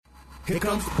Here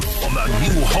comes on the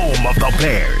new home of the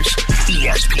Bears,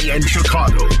 ESPN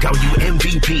Chicago,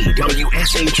 WMVP,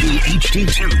 WSHE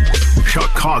HD2,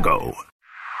 Chicago.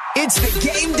 It's the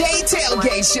Game Day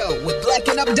Tailgate Show with Bleck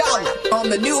and Abdalla on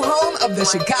the new home of the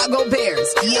Chicago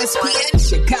Bears, ESPN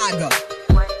Chicago.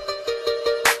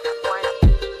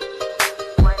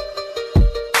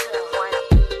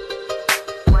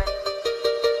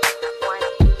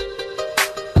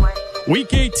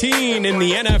 Week 18 in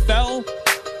the NFL.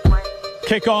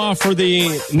 Kickoff for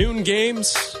the noon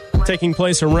games taking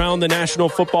place around the National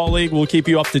Football League. We'll keep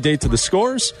you up to date to the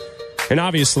scores. And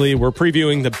obviously, we're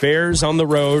previewing the Bears on the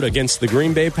road against the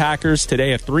Green Bay Packers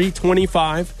today at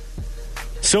 3:25.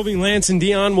 Sylvie, Lance, and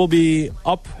Dion will be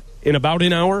up in about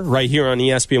an hour right here on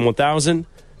ESPN 1000.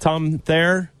 Tom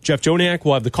Thayer, Jeff Joniak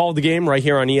will have the call of the game right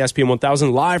here on ESPN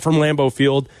 1000 live from Lambeau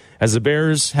Field as the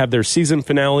Bears have their season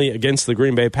finale against the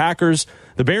Green Bay Packers.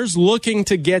 The Bears looking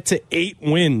to get to 8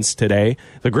 wins today.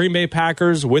 The Green Bay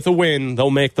Packers, with a win, they'll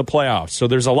make the playoffs. So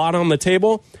there's a lot on the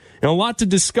table and a lot to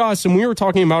discuss. And we were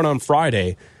talking about on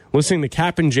Friday, listening to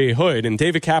Cap and Jay Hood, and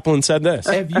David Kaplan said this.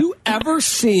 Have you ever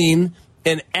seen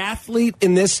an athlete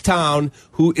in this town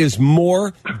who is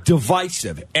more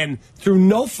divisive and through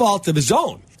no fault of his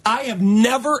own? I have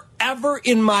never, ever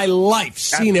in my life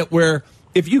seen it where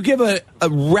if you give a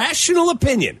rational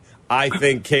opinion, I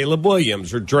think Caleb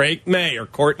Williams or Drake May or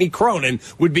Courtney Cronin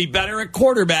would be better at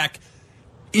quarterback,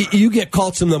 you get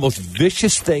called some of the most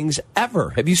vicious things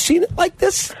ever. Have you seen it like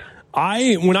this?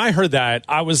 When I heard that,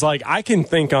 I was like, I can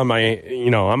think on my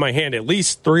hand at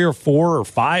least 3 or 4 or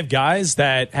 5 guys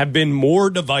that have been more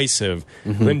divisive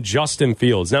than Justin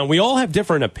Fields. Now, we all have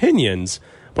different opinions,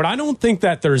 but I don't think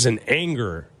that there's an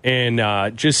anger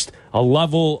and just a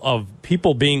level of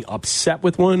people being upset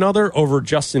with one another over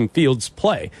Justin Fields'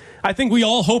 play. I think we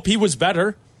all hope he was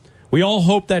better. We all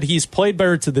hope that he's played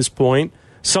better to this point.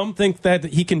 Some think that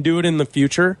he can do it in the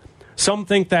future. Some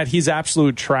think that he's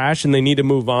absolute trash and they need to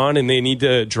move on and they need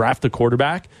to draft a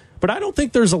quarterback. But I don't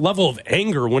think there's a level of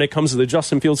anger when it comes to the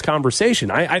Justin Fields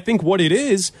conversation. I think what it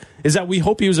is that we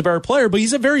hope he was a better player, but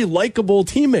he's a very likable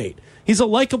teammate. He's a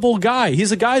likable guy.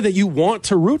 He's a guy that you want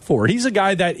to root for. He's a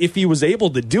guy that, if he was able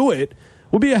to do it,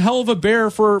 would be a hell of a Bear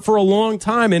for a long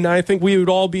time, and I think we would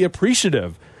all be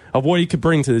appreciative of what he could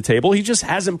bring to the table. He just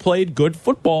hasn't played good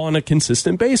football on a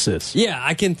consistent basis. Yeah,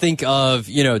 I can think of,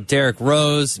 Derrick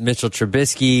Rose, Mitchell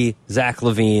Trubisky, Zach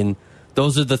LaVine.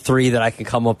 Those are the 3 that I can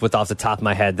come up with off the top of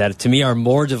my head that, to me, are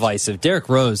more divisive. Derrick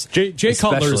Rose. Jay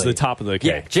Cutler is the top of the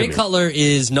cake. Yeah, Jay Cutler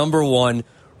is number 1.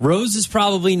 Rose is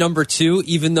probably number 2,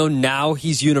 even though now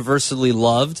he's universally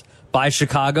loved by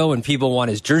Chicago and people want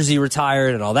his jersey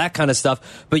retired and all that kind of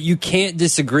stuff. But you can't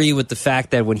disagree with the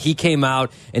fact that when he came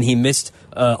out and he missed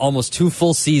almost 2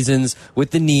 full seasons with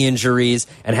the knee injuries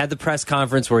and had the press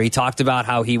conference where he talked about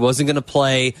how he wasn't going to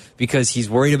play because he's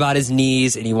worried about his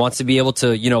knees and he wants to be able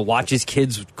to, watch his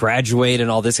kids graduate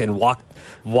and all this and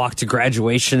walk to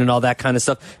graduation and all that kind of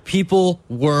stuff. People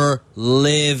were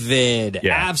livid,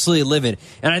 absolutely livid.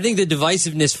 And I think the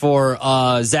divisiveness for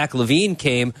Zach LaVine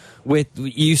came with,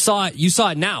 you saw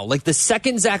it now. Like the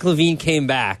second Zach LaVine came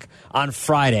back on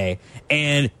Friday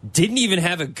and didn't even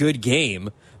have a good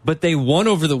game, but they won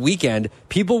over the weekend.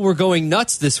 People were going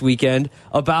nuts this weekend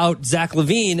about Zach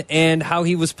LaVine and how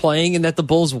he was playing and that the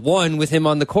Bulls won with him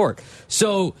on the court.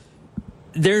 So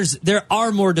there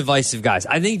are more divisive guys.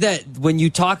 I think that when you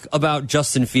talk about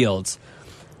Justin Fields,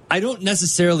 I don't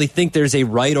necessarily think there's a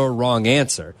right or wrong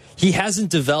answer. He hasn't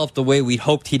developed the way we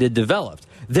hoped he'd have developed.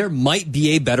 There might be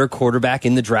a better quarterback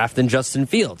in the draft than Justin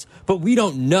Fields, but we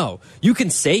don't know. You can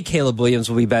say Caleb Williams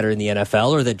will be better in the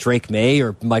NFL, or that Drake May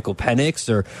or Michael Penix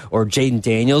or Jaden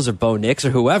Daniels or Bo Nix or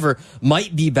whoever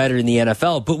might be better in the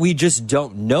NFL, but we just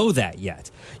don't know that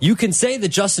yet. You can say that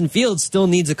Justin Fields still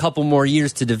needs a couple more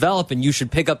years to develop and you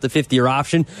should pick up the 5th-year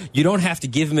option. You don't have to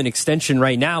give him an extension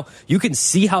right now. You can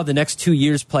see how the next 2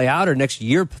 years play out or next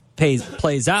year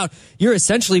plays out. You're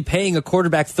essentially paying a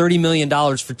quarterback $30 million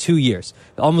for 2 years.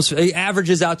 Almost it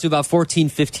averages out to about $14,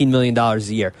 $15 million a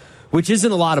year, which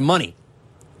isn't a lot of money.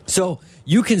 So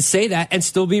you can say that and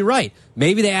still be right.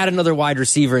 Maybe they add another wide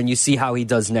receiver and you see how he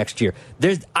does next year.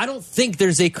 I don't think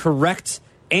there's a correct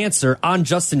answer on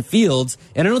Justin Fields,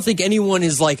 and I don't think anyone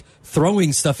is like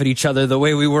throwing stuff at each other the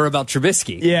way we were about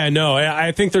Trubisky. Yeah, no,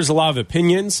 I think there's a lot of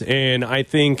opinions, and I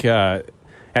think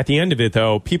at the end of it,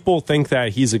 though, people think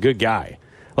that he's a good guy.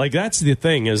 Like, that's the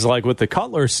thing, is like with the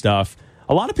Cutler stuff,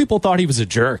 a lot of people thought he was a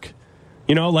jerk.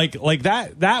 You know, like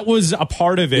that was a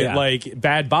part of it. Yeah. Like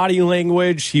bad body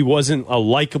language. He wasn't a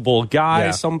likable guy,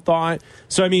 Yeah. some thought.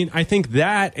 So, I mean, I think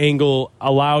that angle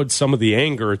allowed some of the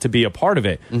anger to be a part of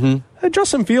it.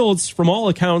 Justin Fields, from all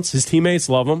accounts, his teammates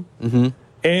love him.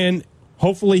 And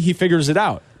hopefully he figures it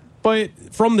out. But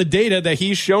from the data that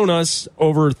he's shown us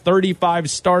over 35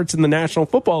 starts in the National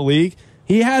Football League,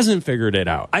 he hasn't figured it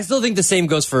out. I still think the same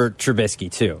goes for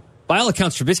Trubisky, too. By all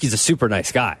accounts, Trubisky's a super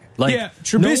nice guy. Like, yeah,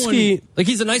 Trubisky,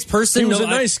 he's a nice person. He was a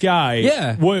nice guy.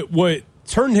 Yeah. What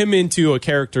turned him into a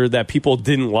character that people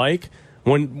didn't like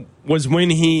when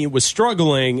he was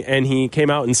struggling and he came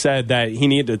out and said that he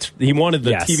wanted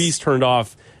the TVs turned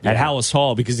off at Hallis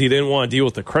Hall because he didn't want to deal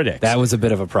with the critics. That was a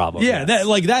bit of a problem. Yeah,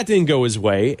 that didn't go his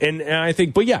way. And I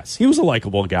think, but yes, he was a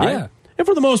likable guy. Yeah. And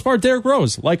for the most part, Derrick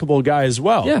Rose, likable guy as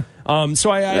well. Yeah.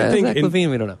 So I think Zach Levine,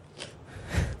 we don't know.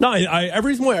 No,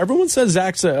 everyone says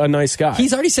Zach's a nice guy.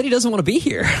 He's already said he doesn't want to be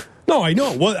here. No, I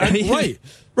know. Well,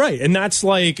 right. And that's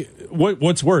like,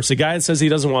 what's worse, a guy that says he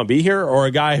doesn't want to be here or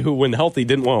a guy who, when healthy,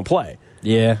 didn't want to play?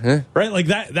 Yeah. Right? Like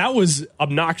that was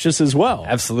obnoxious as well.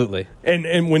 Absolutely.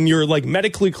 And when you're like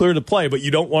medically clear to play, but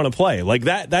you don't want to play, like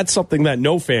that's something that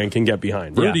no fan can get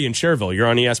behind. Yeah. Rudy in Cherville, you're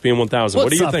on ESPN 1000. What's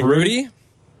what do you up, think, Rudy?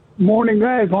 Morning,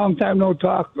 guys. Long time no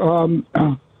talk.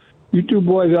 You two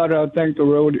boys ought to thank the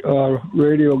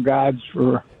radio gods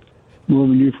for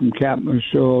moving you from Captain's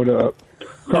show to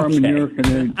Carmen York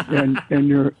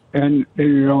and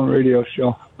your own radio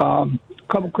show.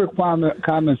 Couple quick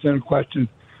comments and a question.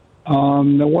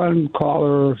 The one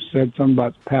caller said something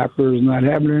about the Packers not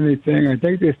having anything. I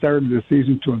think they started the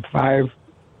season 2-5,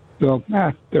 so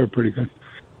they're pretty good.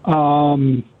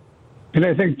 And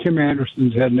I think Tim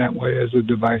Anderson's heading that way as a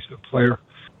divisive player.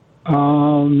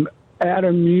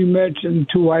 Adam, you mentioned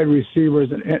 2 wide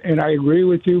receivers, and I agree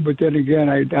with you, but then again,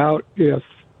 I doubt if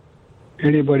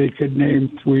anybody could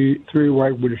name three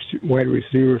wide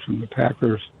receivers from the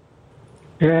Packers.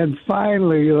 And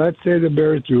finally, let's say the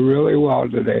Bears do really well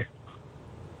today.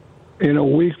 In a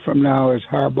week from now, is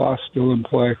Harbaugh still in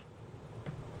play?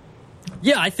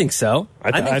 Yeah, I think so.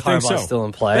 I think Harbaugh's so. still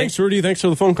in play. Thanks, Rudy. Thanks for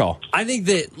the phone call. I think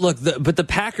that, look, but the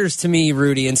Packers, to me,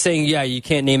 Rudy, and saying, you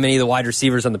can't name any of the wide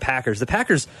receivers on the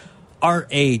Packers are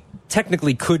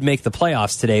technically could make the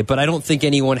playoffs today, but I don't think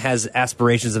anyone has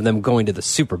aspirations of them going to the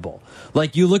Super Bowl.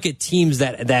 Like, you look at teams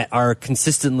that are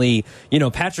consistently,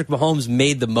 Patrick Mahomes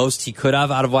made the most he could have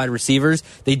out of wide receivers.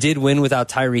 They did win without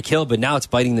Tyreek Hill, but now it's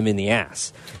biting them in the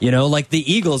ass. Like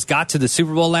the Eagles got to the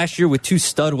Super Bowl last year with 2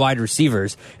 stud wide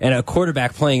receivers and a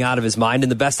quarterback playing out of his mind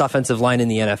and the best offensive line in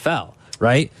the NFL.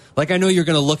 Right? Like, I know you're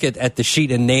going to look at the sheet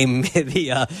and name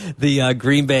the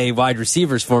Green Bay wide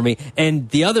receivers for me. And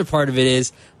the other part of it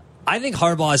is, I think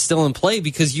Harbaugh is still in play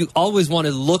because you always want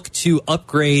to look to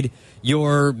upgrade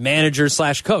your manager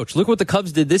 / coach. Look what the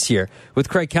Cubs did this year with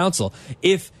Craig Counsell.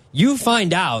 If you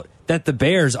find out that the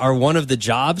Bears are one of the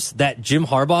jobs that Jim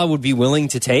Harbaugh would be willing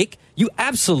to take, you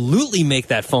absolutely make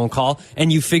that phone call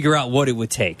and you figure out what it would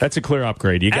take. That's a clear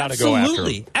upgrade. You got to go after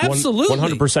him. Absolutely.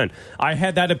 100%. I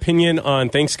had that opinion on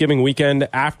Thanksgiving weekend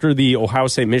after the Ohio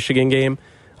State-Michigan game.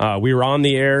 We were on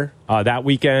the air that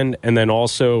weekend and then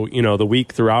also, the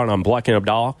week throughout on Bleck and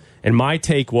Abdalla. And my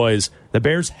take was the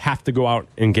Bears have to go out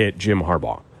and get Jim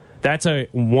Harbaugh. That's a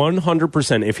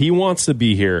 100%. If he wants to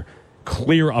be here,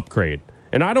 clear upgrade.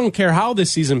 And I don't care how this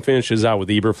season finishes out with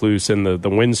Eberflus and the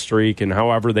win streak and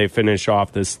however they finish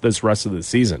off this rest of the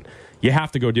season. You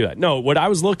have to go do that. No, what I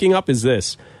was looking up is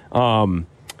this.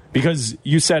 Because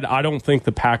you said, I don't think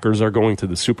the Packers are going to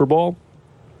the Super Bowl.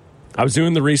 I was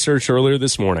doing the research earlier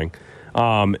this morning.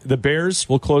 The Bears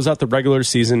will close out the regular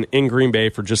season in Green Bay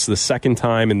for just the second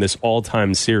time in this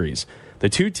all-time series. The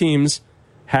two teams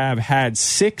have had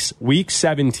 6 Week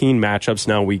 17 matchups,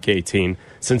 now Week 18,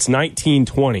 since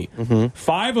 1920.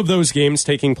 5 of those games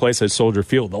taking place at Soldier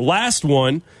Field. The last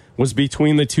one was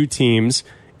between the two teams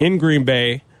in Green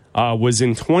Bay, was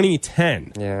in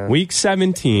 2010. Yeah. Week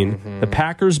 17, the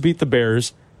Packers beat the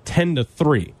Bears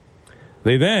 10-3.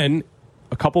 They then,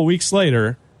 a couple weeks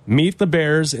later, meet the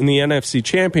Bears in the NFC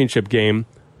Championship game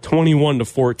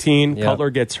 21-14. Yep. Cutler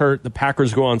gets hurt. The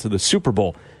Packers go on to the Super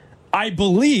Bowl. I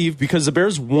believe because the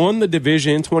Bears won the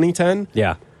division in 2010.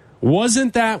 Yeah.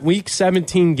 Wasn't that Week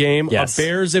 17 game Yes. a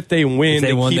Bears if they win? If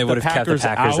they won, keep they the would have kept the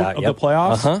Packers out of Yep. the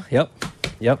playoffs.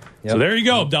 Yep. So there you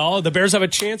go, Abdalla. The Bears have a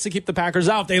chance to keep the Packers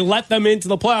out. They let them into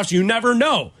the playoffs. You never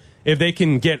know if they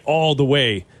can get all the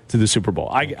way to the Super Bowl.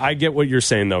 I get what you're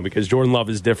saying, though, because Jordan Love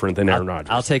is different than Aaron Rodgers.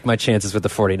 I'll take my chances with the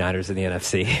 49ers in the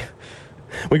NFC.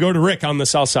 We go to Rick on the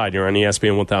South Side. You're on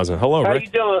ESPN 1000. Hello, How Rick. you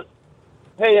doing?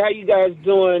 Hey, how you guys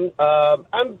doing?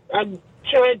 I'm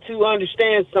trying to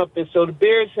understand something. So the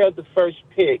Bears have the first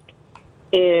pick.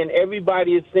 and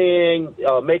everybody is saying,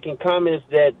 making comments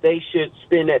that they should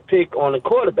spend that pick on a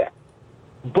quarterback.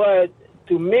 But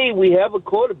to me, we have a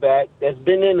quarterback that's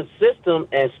been in the system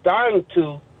and starting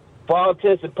to, for all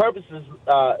intents and purposes,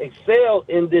 excel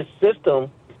in this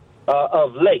system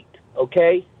of late.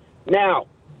 Okay, now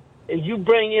if you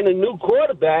bring in a new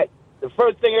quarterback, the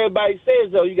first thing everybody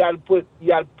says, though, you got to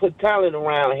put talent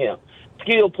around him,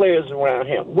 skilled players around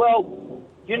him. Well,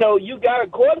 you got a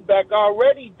quarterback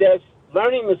already that's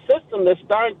learning the system, that's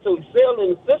starting to excel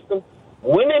in the system.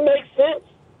 Wouldn't it make sense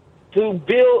to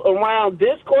build around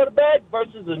this quarterback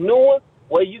versus a new one,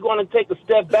 where you're going to take a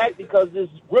step back because this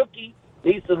rookie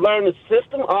needs to learn the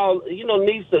system,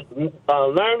 needs to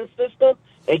learn the system?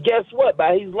 And guess what?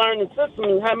 By he's learning the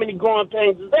system, how many growing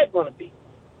pains is that going to be?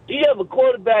 You have a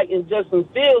quarterback in Justin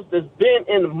Fields that's been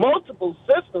in multiple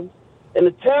systems, and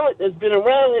the talent that's been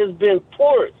around has been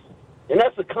porous. And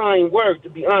that's a kind word, to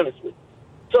be honest with you.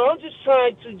 So I'm just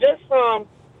trying to,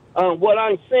 what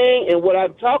I'm saying and what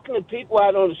I'm talking to people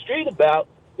out on the street about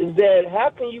is that how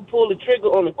can you pull the trigger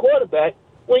on the quarterback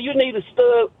when you need a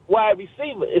stud wide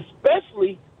receiver,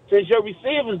 especially since your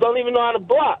receivers don't even know how to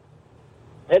block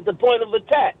at the point of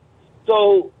attack.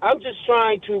 So I'm just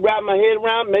trying to wrap my head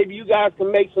around. Maybe you guys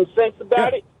can make some sense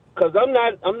about it, because I'm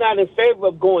not in favor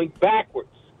of going backwards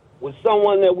with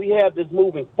someone that we have that's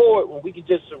moving forward when we can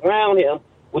just surround him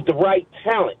with the right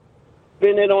talent.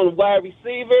 Spend it on the wide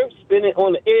receiver, spend it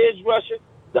on the edge rusher,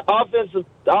 the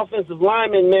offensive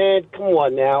lineman, man, come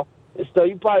on now. And so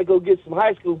you probably go get some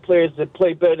high school players that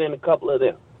play better than a couple of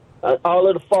them. All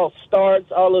of the false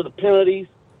starts, all of the penalties,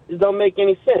 it don't make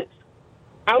any sense.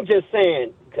 I'm just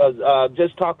saying, because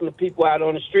just talking to people out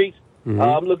on the streets,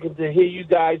 I'm looking to hear you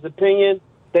guys' opinion.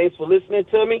 Thanks for listening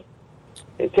to me,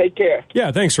 and take care.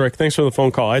 Yeah, thanks, Rick. Thanks for the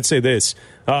phone call. I'd say this.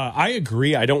 I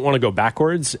agree. I don't want to go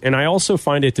backwards, and I also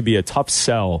find it to be a tough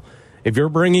sell if you're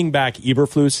bringing back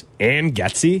Eberflus and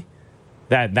Getsy,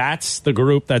 that's the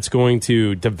group that's going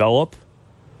to develop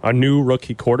a new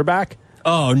rookie quarterback.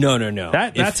 Oh, no.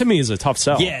 That to me is a tough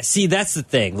sell. Yeah, see, that's the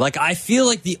thing. Like, I feel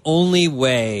like the only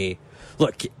way...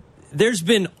 Look, there's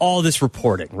been all this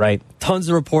reporting, right? Tons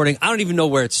of reporting. I don't even know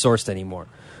where it's sourced anymore.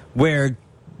 Where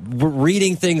we're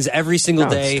reading things every single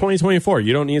day. It's 2024.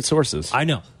 You don't need sources. I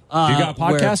know. You got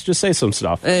podcasts? Just say some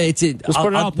stuff. Just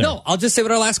put it out there. No, I'll just say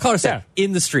what our last caller said. Yeah.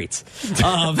 In the streets.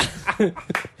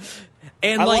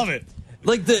 And I love it.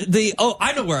 Like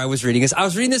I know where I was reading this. I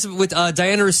was reading this with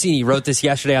Diana Rossini wrote this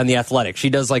yesterday on The Athletic. She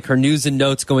does like her news and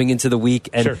notes going into the week,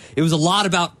 and It was a lot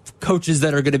about coaches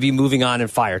that are going to be moving on and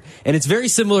fired. And it's very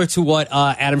similar to what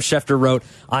Adam Schefter wrote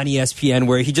on ESPN,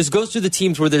 where he just goes through the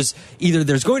teams where there's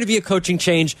going to be a coaching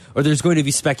change or there's going to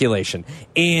be speculation.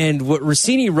 And what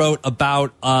Rossini wrote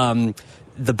about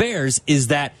the Bears is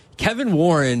that Kevin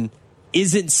Warren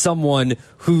isn't someone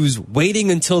who's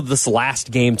waiting until this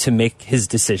last game to make his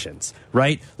decisions,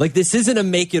 right? Like, this isn't a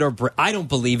make it or break. I don't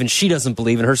believe, and she doesn't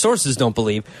believe, and her sources don't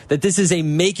believe, that this is a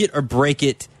make it or break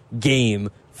it game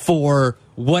for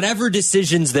whatever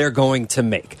decisions they're going to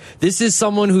make. This is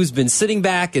someone who's been sitting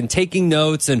back and taking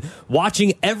notes and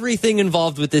watching everything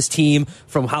involved with this team,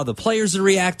 from how the players are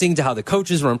reacting to how the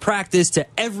coaches run practice to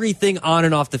everything on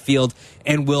and off the field,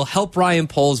 and will help Ryan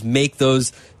Poles make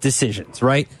those decisions,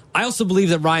 right? I also believe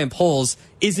that Ryan Poles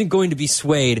isn't going to be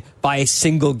swayed by a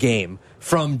single game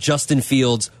from Justin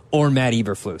Fields or Matt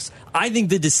Eberflus. I think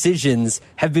the decisions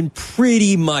have been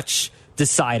pretty much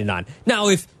decided on. Now,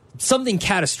 if something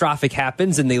catastrophic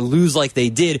happens and they lose like they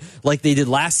did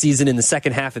last season in the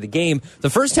second half of the game, the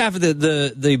first half of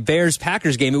the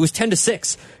Bears-Packers game, it was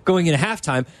 10-6 going into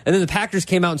halftime, and then the Packers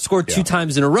came out and scored 2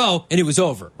 times in a row, and it was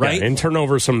over, right? Yeah, and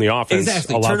turnovers from the offense.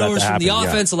 Exactly. Turnovers from the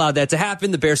offense allowed that to happen.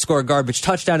 The Bears scored a garbage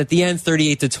touchdown at the end,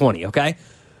 38-20, okay?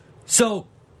 So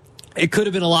it could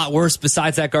have been a lot worse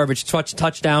besides that garbage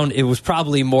touchdown. It was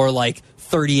probably more like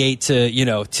 38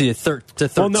 to 13.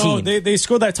 Well, no, they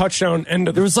scored that touchdown. And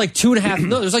there was like 2.5.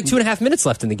 No, there was like 2.5 minutes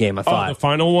left in the game. I thought the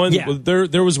final one. Yeah.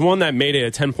 There was one that made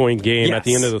it a 10-point game at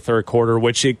the end of the third quarter,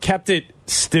 which it kept it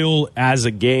still as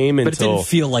a game but until it didn't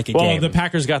feel like a game. Well, the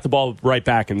Packers got the ball right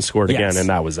back and scored again, and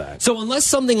that was that. So unless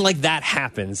something like that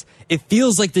happens, it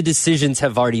feels like the decisions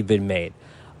have already been made.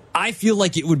 I feel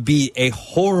like it would be a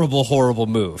horrible, horrible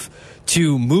move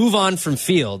to move on from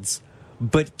Fields,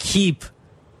 but keep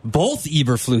both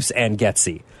Eberflus and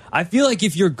Getsy. I feel like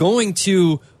if you're going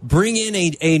to bring in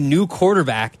a new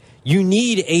quarterback, you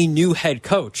need a new head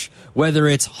coach, whether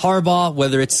it's Harbaugh,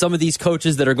 whether it's some of these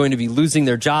coaches that are going to be losing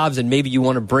their jobs, and maybe you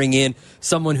want to bring in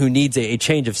someone who needs a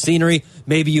change of scenery.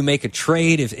 Maybe you make a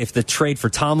trade if the trade for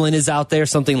Tomlin is out there,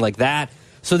 something like that.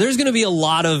 So there's going to be a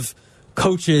lot of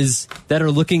coaches that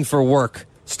are looking for work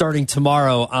starting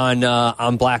tomorrow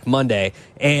on Black Monday,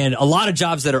 and a lot of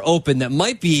jobs that are open that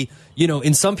might be,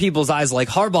 in some people's eyes, like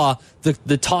Harbaugh.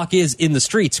 The talk is in the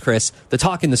streets, Chris. The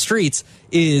talk in the streets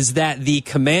is that the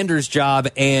Commanders' job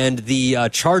and the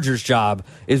Chargers' job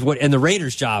and the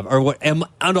Raiders' job and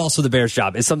also the Bears'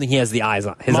 job is something he has eyes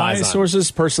on. My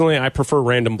sources, personally, I prefer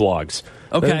random blogs.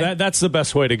 Okay, that's the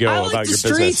best way to go about your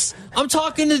business. I'm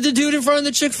talking to the dude in front of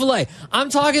the Chick-fil-A. I'm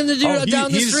talking to the dude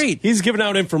down the street. He's giving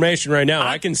out information right now.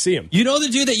 I can see him. You know the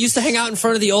dude that used to hang out in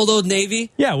front of the old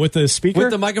Navy? Yeah, with the speaker?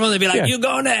 With the microphone. They'd be like, "You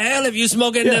going to hell if you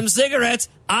smoking them cigarettes.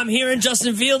 I'm hearing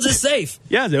Justin Fields is safe."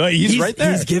 Yeah, he's right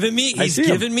there. He's giving me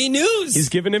news. He's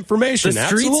giving information. The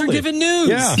streets Absolutely. are giving news.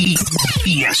 Yeah.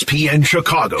 ESPN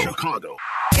Chicago.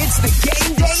 It's the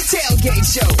Game Day Tailgate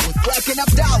Show with Bleck and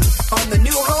Abdalla on the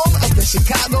new home of the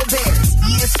Chicago Bears,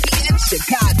 ESPN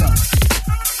Chicago.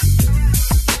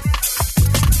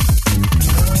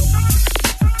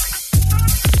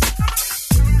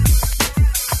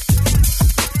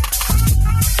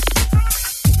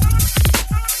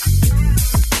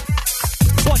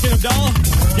 Bleck and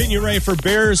Abdalla getting you ready for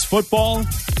Bears football.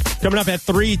 Coming up at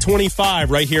 3:25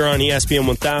 right here on ESPN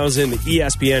 1000, the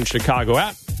ESPN Chicago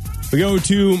app. We go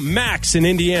to Max in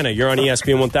Indiana. You're on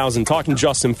ESPN 1000 talking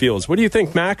Justin Fields. What do you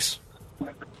think, Max?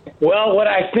 Well, what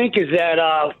I think is that,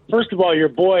 first of all, your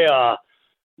boy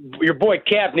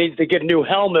Cap needs to get a new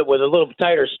helmet with a little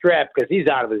tighter strap because he's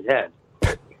out of his head.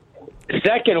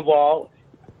 Second of all,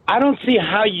 I don't see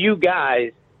how you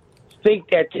guys think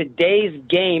that today's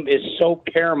game is so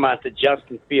paramount to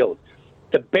Justin Fields.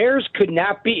 The Bears could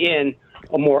not be in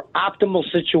a more optimal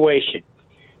situation.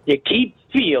 You keep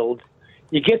Fields.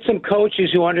 You get some coaches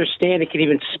who understand and can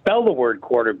even spell the word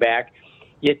quarterback.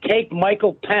 You take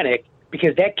Michael Penix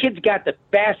because that kid's got the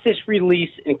fastest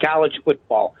release in college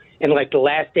football in like the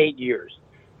last 8 years.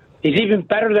 He's even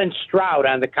better than Stroud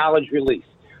on the college release.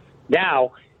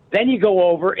 Now, then you go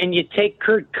over and you take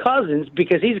Kirk Cousins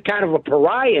because he's kind of a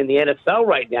pariah in the NFL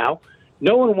right now.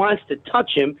 No one wants to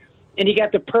touch him, and you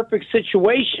got the perfect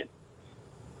situation.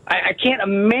 I can't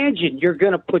imagine you're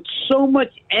going to put so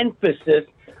much emphasis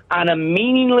on a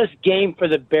meaningless game for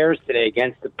the Bears today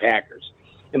against the Packers.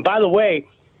 And by the way,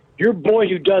 your boy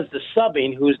who does the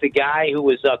subbing, who's the guy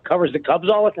who covers the Cubs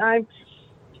all the time,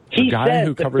 the guy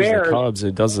who covers the Cubs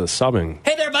who does the subbing.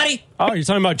 Hey there, buddy. Oh, you're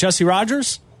talking about Jesse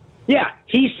Rogers? Yeah,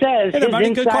 he says his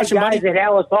inside guys at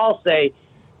Alice Hall say,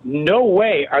 no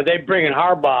way are they bringing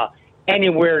Harbaugh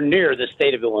anywhere near the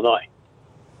state of Illinois.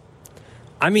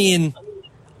 I mean,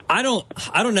 I don't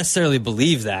necessarily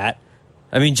believe that.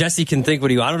 I mean, Jesse can think what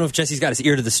he. I don't know if Jesse's got his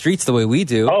ear to the streets the way we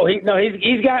do. Oh, he's got.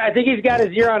 I think he's got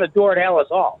his ear on the door at Alice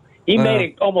Hall. He made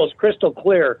it almost crystal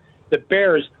clear the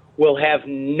Bears will have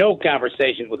no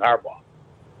conversation with Harbaugh.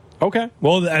 Okay,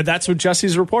 well, that's what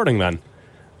Jesse's reporting then.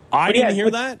 I didn't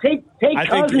hear that. Take I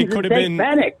Cousins think it could have been.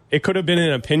 Penix. It could have been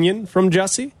an opinion from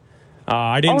Jesse.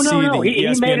 I didn't see the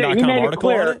ESPN.com article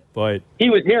on it, but he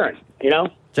was hearing.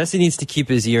 Jesse needs to keep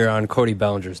his ear on Cody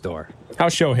Bellinger's door.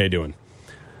 How's Shohei doing?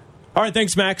 All right,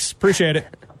 thanks, Max. Appreciate it.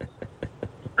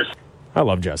 I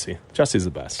love Jesse. Jesse's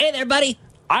the best. Hey there, buddy.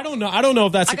 I don't know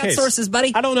if that's the case. I got sources,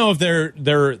 buddy. I don't know if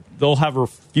they'll have a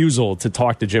refusal to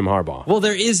talk to Jim Harbaugh. Well,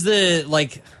 there is the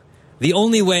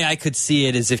only way I could see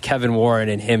it is if Kevin Warren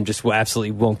and him just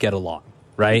absolutely won't get along,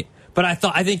 right? But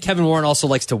I think Kevin Warren also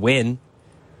likes to win,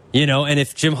 and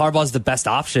if Jim Harbaugh's the best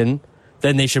option,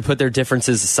 then they should put their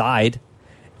differences aside.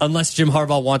 Unless Jim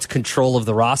Harbaugh wants control of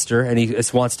the roster and he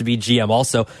wants to be GM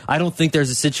also. I don't think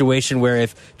there's a situation where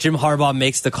if Jim Harbaugh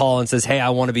makes the call and says, hey, I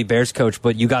want to be Bears coach,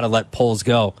 but you got to let polls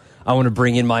go. I want to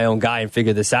bring in my own guy and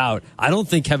figure this out. I don't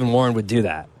think Kevin Warren would do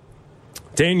that.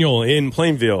 Daniel in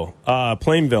Plainville.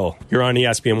 You're on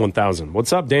ESPN 1000.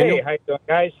 What's up, Daniel? Hey, how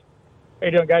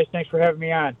you doing, guys? Thanks for having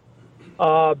me on.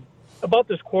 About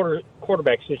this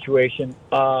quarterback situation,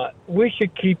 we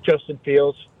should keep Justin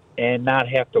Fields and not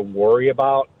have to worry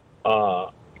about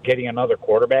getting another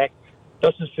quarterback.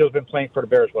 Justin Fields has been playing for the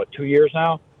Bears, 2 years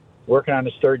now? Working on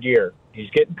his third year. He's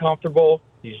getting comfortable.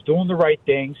 He's doing the right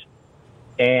things.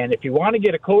 And if you want to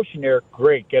get a coach in there,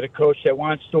 great. Get a coach that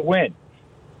wants to win.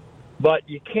 But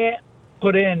you can't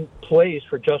put in plays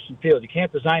for Justin Fields. You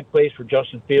can't design plays for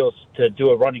Justin Fields to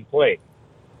do a running play.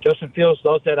 Justin Fields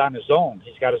does that on his own.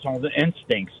 He's got his own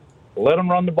instincts. Let him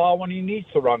run the ball when he needs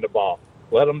to run the ball.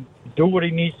 Let him do what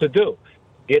he needs to do.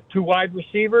 Get 2 wide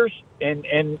receivers,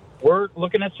 and we're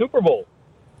looking at Super Bowl.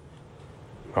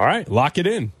 All right, lock it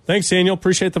in. Thanks, Daniel.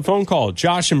 Appreciate the phone call.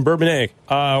 Josh in Burbank,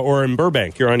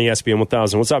 You're on ESPN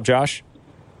 1000. What's up, Josh?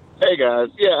 Hey, guys.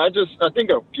 Yeah, I think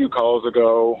a few calls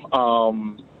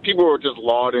ago, people were just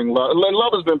lauding Love.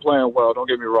 Love has been playing well, don't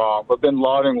get me wrong, but been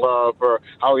lauding Love for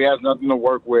how he has nothing to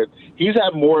work with. He's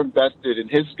had more invested in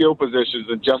his skill positions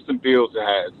than Justin Fields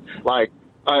has. Like,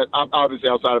 obviously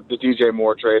outside of the DJ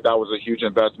Moore trade, that was a huge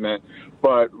investment.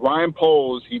 But Ryan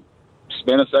Poles, he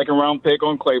spent a second-round pick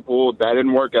on Claypool. That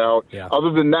didn't work out. Yeah.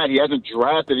 Other than that, he hasn't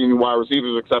drafted any wide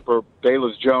receivers except for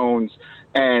Bayless Jones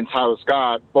and Tyler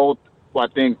Scott. Both, I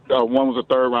think, one was a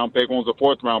third-round pick, one was a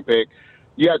fourth-round pick.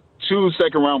 You got 2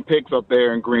 second-round picks up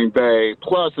there in Green Bay,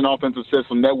 plus an offensive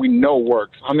system that we know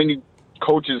works. How many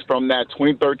coaches from that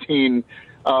 2013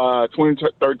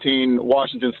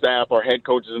 Washington staff are head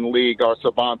coaches in the league, are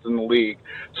savants in the league?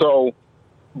 So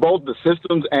both the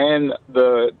systems and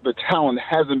the talent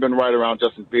hasn't been right around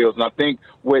Justin Fields. And I think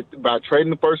by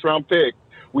trading the first-round pick,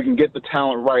 we can get the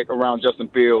talent right around Justin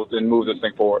Fields and move this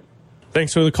thing forward.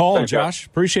 Thanks for the call, Josh.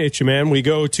 Appreciate you, man. We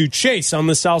go to Chase on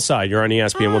the south side. You're on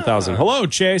ESPN 1000. Hello,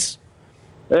 Chase.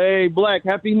 Hey, Bleck.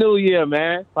 Happy New Year,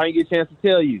 man. I didn't get a chance to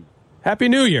tell you. Happy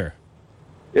New Year.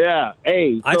 Yeah.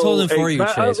 Hey. I told him for you,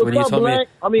 Chase. When you told Bleck? me,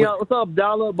 I mean, what's up,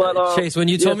 Abdalla? But Chase, when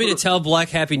you told me to tell Bleck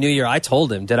Happy New Year, I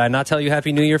told him. Did I not tell you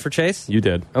Happy New Year for Chase? You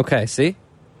did. Okay. See.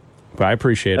 But I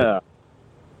appreciate it.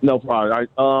 No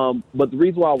problem. But the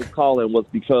reason why I was calling was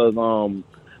because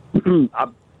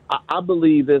I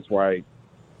believe this, right?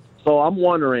 So I'm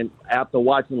wondering, after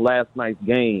watching last night's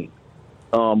game,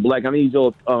 Bleck, I need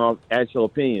your ask your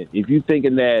opinion. If you're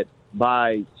thinking that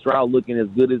by Stroud looking as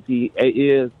good as he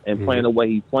is and playing the way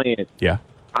he's playing, yeah.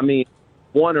 I mean,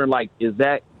 wondering, like, is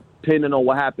that, depending on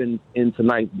what happens in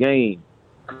tonight's game,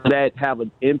 could that have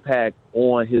an impact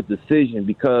on his decision?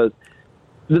 Because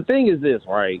the thing is this,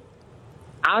 right?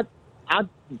 I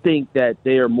think that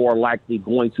they're more likely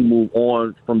going to move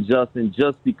on from Justin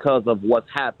just because of what's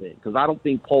happened. Because I don't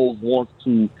think Poles wants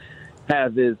to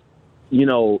have this, he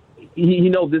knows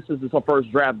this is his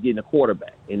first draft getting a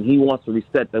quarterback, and he wants to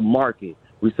reset the market,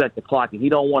 reset the clock, and he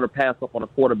don't want to pass up on a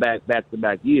quarterback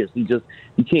back-to-back years. He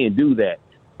can't do that.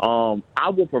 I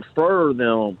would prefer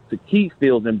them to keep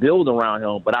Fields and build around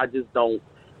him, but I just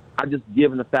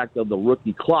given the fact of the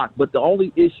rookie clock. But the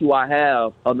only issue I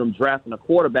have of them drafting a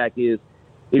quarterback is,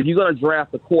 if you're going to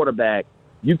draft a quarterback,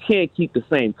 you can't keep the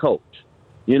same coach,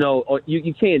 or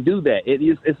you can't do that.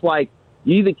 It's like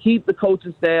you either keep the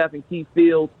coaching staff and keep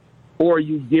Fields, or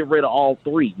you get rid of all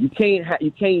three. You can't have it.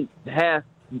 You can't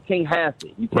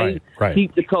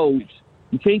keep the coach.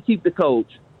 You can't keep the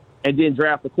coach and then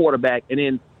draft the quarterback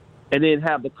and then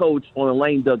have the coach on a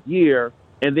lame duck year.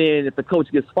 And then if the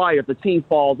coach gets fired, if the team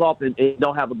falls off and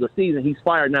don't have a good season, he's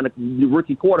fired. Now the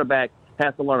rookie quarterback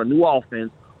has to learn a new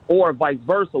offense. Or vice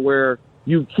versa, where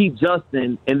you keep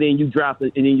Justin and then you draft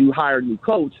it and then you hire a new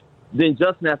coach, then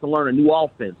Justin has to learn a new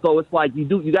offense. So it's like you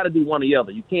got to do one or the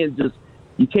other. You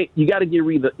got to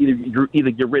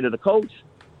either get rid of the coach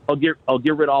or get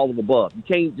rid of all of the above. You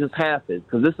can't just have it,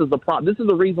 because this is the problem. This is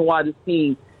the reason why this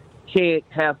team can't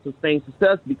have sustained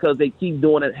success, because they keep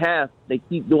doing it half. They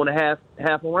keep doing it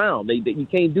half around. You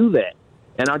can't do that.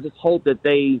 And I just hope that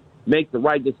they make the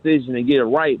right decision and get it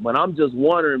right. But I'm just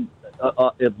wondering,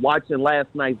 if watching last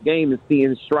night's game and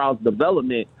seeing Stroud's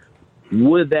development,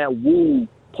 would that woo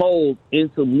Poles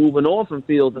into moving on from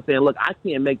Fields and saying, look, I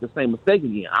can't make the same mistake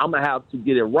again. I'm going to have to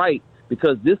get it right,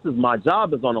 because this is my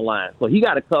job is on the line. So he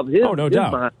got to cover his. Oh, no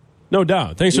doubt. Behind. No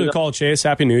doubt. Thanks for the call, Chase.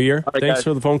 Happy New Year. Right, Thanks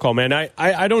for the phone call, man.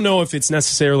 I don't know if it's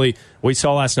necessarily what we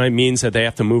saw last night means that they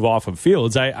have to move off of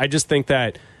Fields. I just think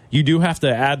that you do have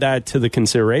to add that to the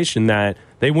consideration that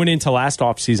they went into last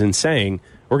offseason saying,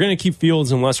 we're going to keep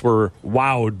Fields unless we're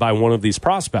wowed by one of these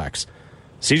prospects.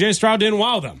 C.J. Stroud didn't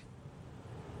wow them.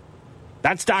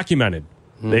 That's documented.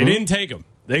 They didn't take him.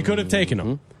 They could have taken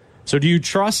him. So do you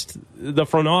trust the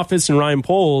front office and Ryan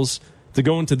Poles to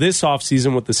go into this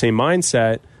offseason with the same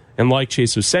mindset? And like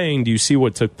Chase was saying, do you see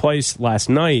what took place last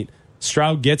night?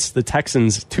 Stroud gets the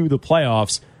Texans to the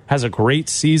playoffs, has a great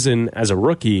season as a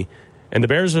rookie, and the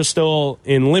Bears are still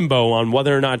in limbo on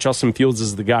whether or not Justin Fields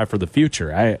is the guy for the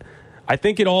future. I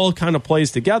think it all kind of plays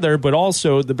together, but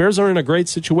also the Bears are in a great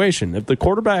situation. If the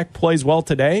quarterback plays well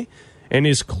today and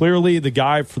is clearly the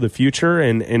guy for the future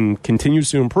and continues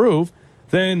to improve,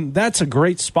 then that's a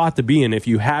great spot to be in if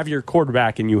you have your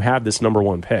quarterback and you have this number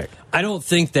one pick. I don't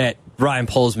think that Ryan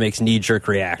Poles makes knee-jerk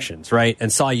reactions, right?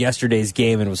 And saw yesterday's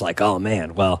game and was like, oh,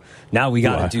 man, well, now we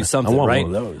got to do something, right?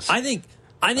 One of those. I think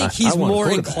he's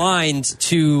more inclined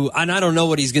to, and I don't know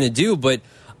what he's going to do, but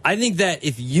I think that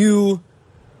if you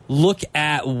look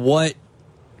at what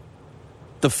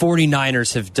the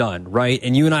 49ers have done, right?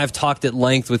 And you and I have talked at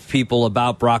length with people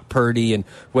about Brock Purdy and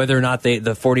whether or not the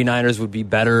 49ers would be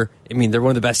better. I mean, they're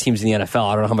one of the best teams in the NFL.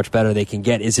 I don't know how much better they can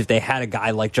get is if they had a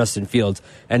guy like Justin Fields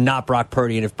and not Brock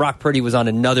Purdy. And if Brock Purdy was on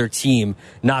another team,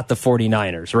 not the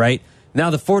 49ers, right? Now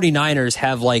the 49ers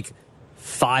have like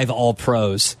 5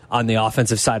 All-Pros on the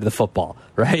offensive side of the football,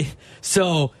 right?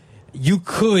 So you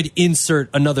could insert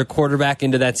another quarterback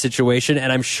into that situation, and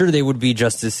I'm sure they would be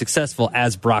just as successful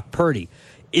as Brock Purdy.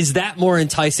 Is that more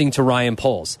enticing to Ryan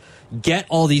Poles? Get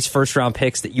all these first-round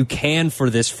picks that you can for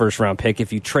this first-round pick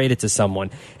if you trade it to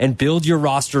someone and build your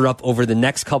roster up over the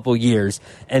next couple years.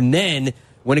 And then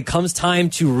when it comes time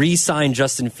to re-sign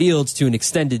Justin Fields to an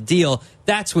extended deal,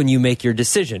 that's when you make your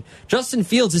decision. Justin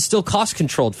Fields is still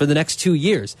cost-controlled for the next 2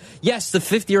 years. Yes, the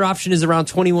fifth-year option is around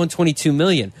 $21-22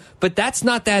 million, but that's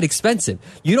not that expensive.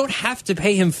 You don't have to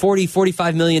pay him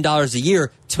 $40-45 million a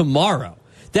year tomorrow.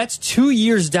 That's 2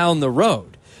 years down the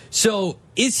road. So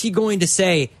is he going to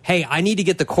say, hey, I need to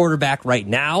get the quarterback right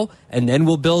now, and then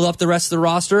we'll build up the rest of the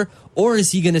roster? Or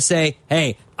is he going to say,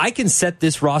 hey, I can set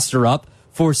this roster up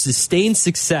for sustained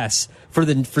success for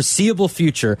the foreseeable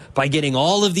future by getting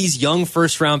all of these young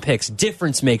first-round picks,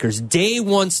 difference makers, day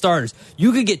one starters.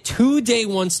 You could get 2 day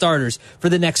one starters for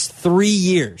the next 3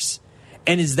 years.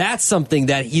 And is that something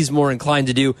that he's more inclined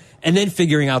to do? And then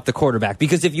figuring out the quarterback.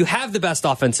 Because if you have the best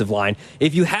offensive line,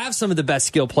 if you have some of the best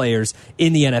skill players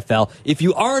in the NFL, if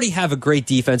you already have a great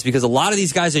defense, because a lot of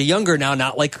these guys are younger now,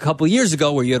 not like a couple years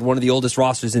ago where you had one of the oldest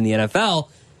rosters in the NFL,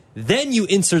 then you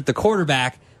insert the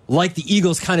quarterback like the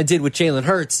Eagles kind of did with Jalen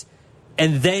Hurts,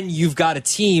 and then you've got a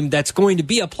team that's going to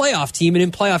be a playoff team and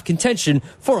in playoff contention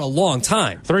for a long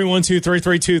time.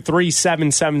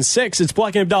 312-332-3776. It's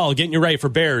Bleck and Abdalla getting you ready for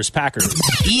Bears, Packers.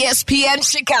 ESPN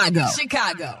Chicago.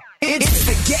 It's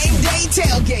the Game Day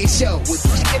Tailgate Show with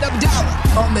Bleck and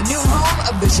Abdalla on the new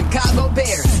home of the Chicago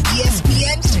Bears,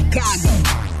 ESPN Chicago.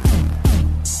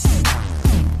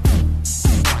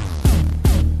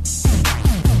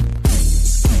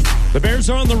 The Bears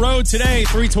are on the road today,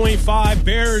 325.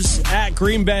 Bears at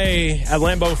Green Bay at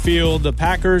Lambeau Field. The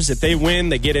Packers, if they win,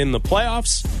 they get in the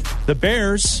playoffs. The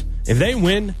Bears, if they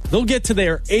win, they'll get to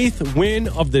their 8th win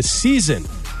of the season.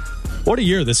 What a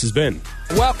year this has been.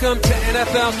 Welcome to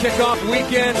NFL kickoff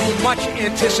weekend. Much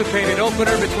anticipated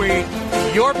opener between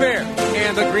your Bears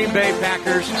and the Green Bay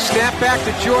Packers. Snap back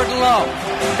to Jordan Love.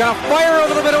 Gonna fire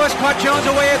over the middle. Has caught Jones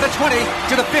away at the 20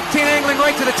 to the 15, angling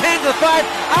right to the 10 to the 5.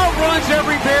 Outruns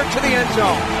every Bear to the end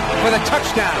zone with a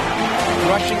touchdown.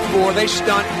 Rushing 4, they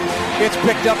stunt. It's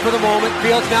picked up for the moment.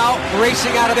 Fields now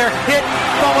racing out of there. Hit,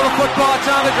 fumble the football.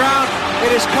 It's on the ground.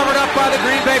 It is covered up by the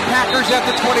Green Bay Packers at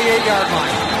the 28-yard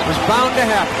line. It was bound to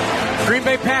happen. Green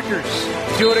Bay Packers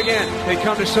do it again. They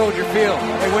come to Soldier Field.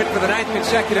 They win for the 9th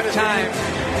consecutive time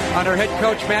under head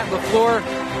coach Matt LaFleur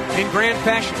in grand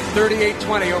fashion,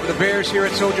 38-20 over the Bears here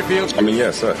at Soldier Field. I mean, yeah,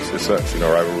 it sucks. It sucks.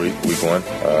 Rivalry week 1,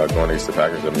 going against the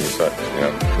Packers. I mean, it sucks.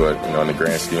 But in the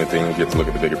grand scheme of things, we get to look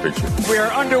at the bigger picture. We are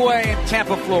underway in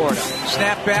Tampa, Florida.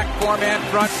 Snap back, 4-man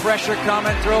front, pressure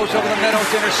coming, throws over the middle.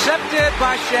 It's intercepted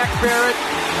by Shaq Barrett.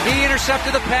 He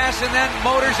intercepted the pass and then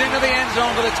motors into the end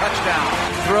zone for the touchdown.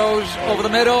 Throws over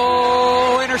the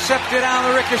middle, intercepted on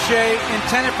the ricochet,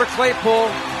 intended for Claypool.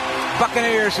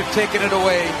 Buccaneers have taken it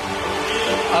away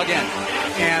again.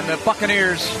 And the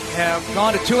Buccaneers have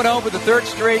gone to 2-0 for the 3rd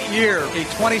straight year. A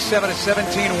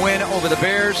 27-17 win over the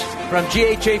Bears from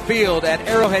GHA Field at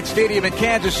Arrowhead Stadium in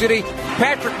Kansas City.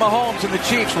 Patrick Mahomes and the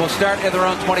Chiefs will start at their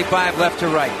own 25 left to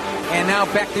right. And now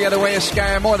back the other way is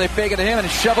Skyler Moore. They fake it to him and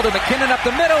shovel to McKinnon up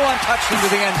the middle, untouched into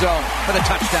the end zone for the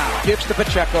touchdown. Gives to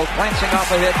Pacheco, glancing off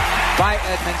a hit by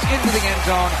Edmonds into the end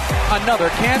zone. Another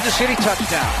Kansas City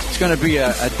touchdown. It's going to be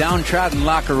a downtrodden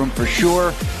locker room for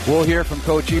sure. We'll hear from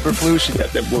Coach Eberflus.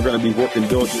 We're going to be working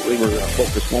diligently. We're going to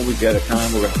focus 1 week at a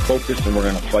time. We're going to focus and we're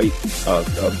going to fight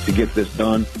to get this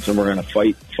done. So we're going to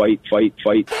fight. An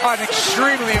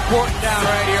extremely important down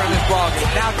right here in this ballgame.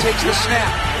 Now takes the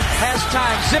snap. Has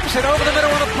time, zips it over the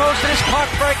middle of the post, and is caught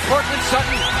by Cortland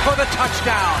Sutton for the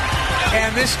touchdown.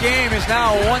 And this game is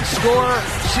now a 1-score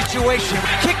situation.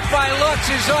 Kick by Lutz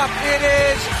is up. It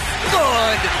is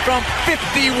good from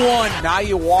 51. Now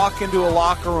you walk into a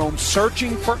locker room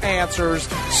searching for answers,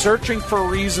 searching for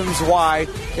reasons why.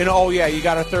 And you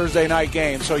got a Thursday night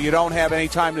game, so you don't have any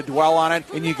time to dwell on it,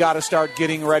 and you got to start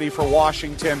getting ready for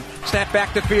Washington. Snap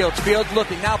back to Fields. Fields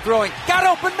looking, now throwing. Got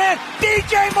open man.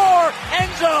 DJ Moore.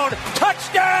 End zone.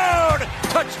 Touchdown.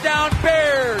 Touchdown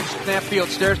Bears. Snap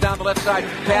Fields stares down the left side.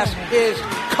 Pass is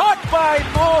caught by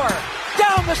Moore.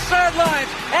 Down the sidelines,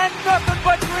 and nothing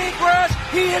but green grass.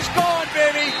 He is gone,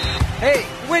 baby. Hey,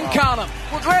 win column.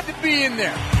 We're glad to be in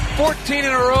there. 14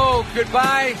 in a row.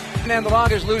 Goodbye. And the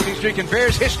longest losing streak in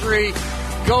Bears history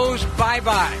goes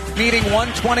bye-bye. Meeting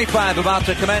 125 about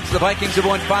to commence. The Vikings have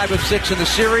won 5 of 6 in the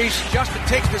series. Justin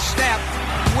takes the snap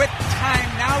with time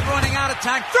now running out of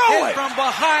time. Throw it from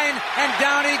behind, and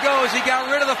down he goes. He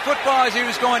got rid of the football as he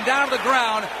was going down to the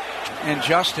ground. And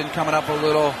Justin coming up a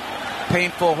little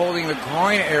painful, holding the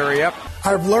groin area.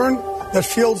 I've learned that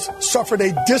Fields suffered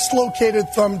a dislocated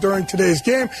thumb during today's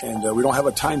game. And we don't have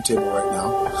a timetable right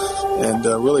now. And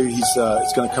really,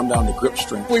 it's going to come down to grip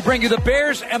strength. We bring you the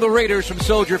Bears and the Raiders from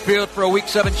Soldier Field for a Week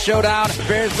 7 showdown. The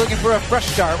Bears looking for a fresh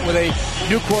start with a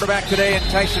new quarterback today in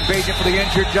Tyson Bagent for the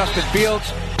injured Justin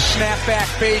Fields. Snap back,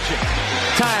 Bagent.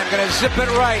 Time, going to zip it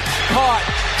right. Caught.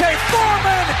 Dave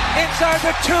Foreman inside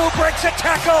the 2, breaks a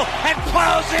tackle and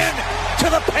plows in to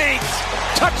the paint.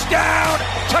 Touchdown!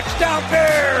 Touchdown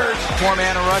Bears!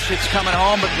 4-man rush, it's coming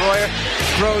home, but Royer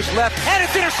throws left, and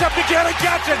it's intercepted. Jalen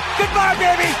Johnson. Goodbye,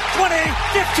 baby! 20,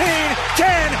 15,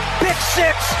 10, pick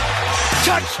 6.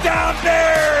 Touchdown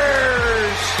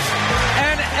Bears!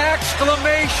 An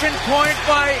exclamation point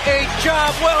by a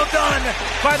job well done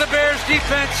by the Bears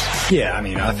defense. Yeah, I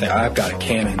mean, I think I've got a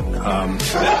cannon.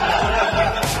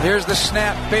 Here's the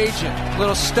snap, Bagent.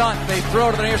 Little stunt. They throw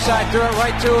to the near side, throw it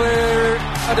right to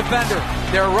a defender.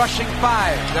 They're rushing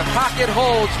 5. The pocket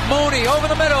holds. Mooney over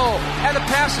the middle, and the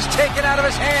pass is taken out of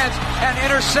his hands and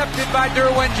intercepted by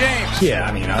Derwin James. Yeah,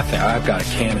 I mean, I think I've got a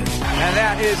cannon. And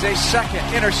that is a second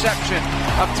interception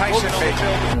of Tyson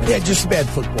Bagent. Yeah, just a bad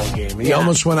football game. You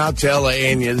almost went out to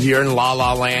L.A. and you're in La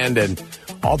La Land and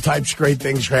all types of great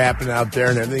things are happening out there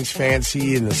and everything's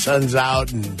fancy and the sun's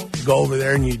out and you go over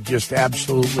there and you just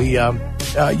absolutely you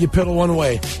piddle one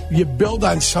way. You build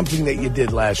on something that you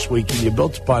did last week and you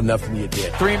built upon nothing you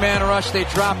did. 3-man rush. They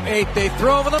drop 8. They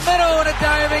throw over the middle and a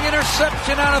diving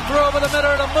interception on a throw over the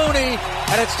middle to Mooney,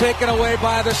 and it's taken away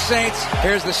by the Saints.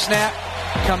 Here's the snap.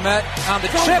 Komet on the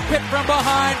chip, hit from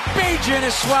behind. Bagent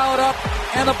is swallowed up,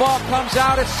 and the ball comes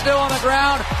out. It's still on the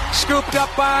ground. Scooped up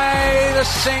by the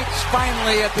Saints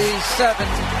finally at the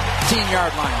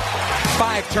 17-yard line.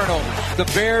 5 turnovers. The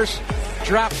Bears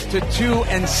dropped to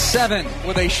 2-7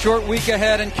 with a short week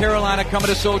ahead in Carolina coming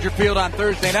to Soldier Field on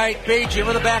Thursday night. Bagent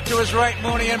with a back to his right.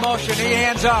 Mooney in motion. He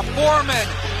hands off. Foreman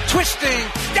twisting,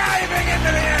 diving into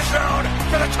the end zone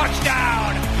for the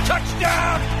touchdown.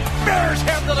 Touchdown. Bears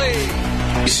have the lead.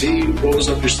 You see what was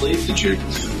up your sleeve? Did you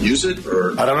use it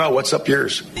or? I don't know. What's up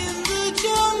yours?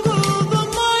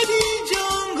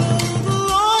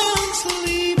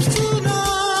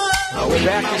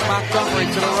 Back is Montgomery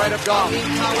to the right of Goff.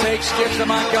 Takes, gives to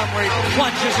Montgomery.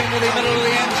 Plunges into the middle of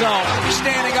the end zone.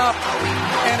 Standing up.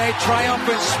 And a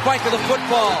triumphant spike of the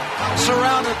football.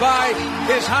 Surrounded by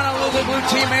his Honolulu Blue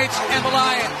teammates and the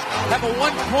Lions. Have a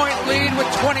 1-point lead with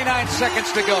 29 seconds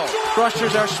to go.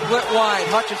 Rushers are split wide.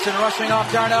 Hutchinson rushing off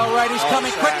Darnell Wright. He's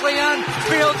coming quickly on.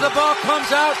 Fields, the ball comes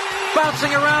out.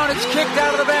 Bouncing around. It's kicked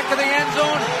out of the back of the end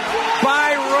zone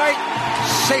by Wright.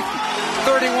 Safety.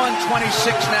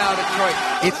 31-26 now, Detroit.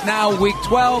 It's now week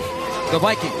 12. The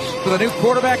Vikings with a new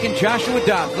quarterback in Joshua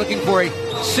Dobbs looking for a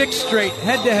 6th straight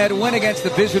head-to-head win against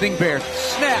the visiting Bears.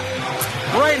 Snap.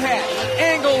 Right hash.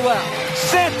 Angle left.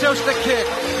 Santos the kick.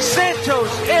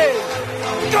 Santos is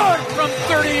good from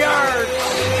 30 yards.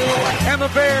 And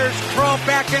the Bears throw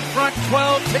back in front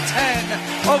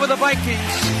 12-10 over the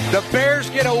Vikings. The Bears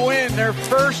get a win, their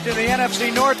first in the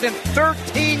NFC North in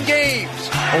 13 games.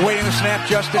 Awaiting the snap,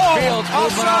 Justin Fields.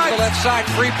 Movement off the left side.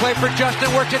 Free play for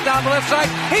Justin. Works it down the left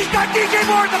side. He's got DJ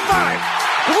Moore at the 5.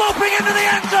 Looping into the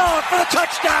end zone for the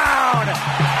touchdown.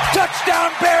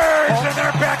 Touchdown Bears, and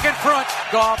they're back in front.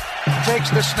 Goff takes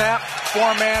the snap.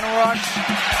 4-man rush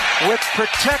with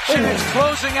protection. It's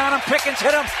closing on him. Pickens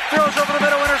hit him. Throws over the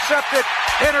middle. Intercepted.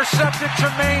 Intercepted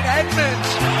Tremaine Edmonds.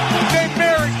 They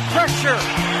married pressure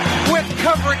with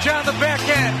coverage on the back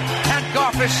end. And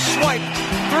Goff is swiped.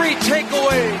 3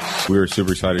 takeaways. We were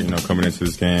super excited, coming into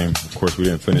this game. Of course, we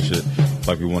didn't finish it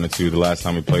like we wanted to the last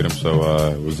time we played them.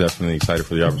 So was definitely excited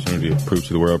for the opportunity to prove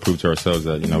to the world, prove to ourselves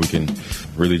that, we can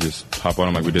really just hop on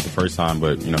them like we did the first time,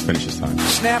 but, finish this time.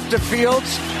 Snap to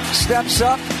Fields. Steps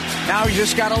up. Now he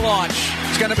just got to launch.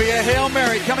 It's going to be a Hail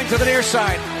Mary coming to the near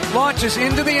side. Launches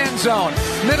into the end zone.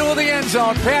 Middle of the end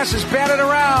zone. Pass is batted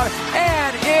around.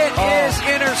 And it is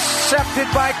intercepted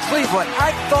by Cleveland.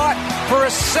 I thought for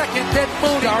a second that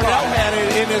Mooney Darnell had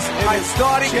it I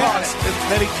thought he caught it. And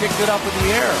then he kicked it up in the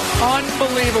air.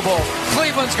 Unbelievable.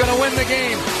 Cleveland's going to win the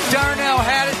game. Darnell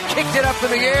had it, kicked it up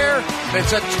in the air.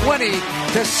 It's a 20-17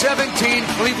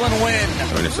 Cleveland win.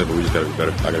 I mean, it's simple. We just got to be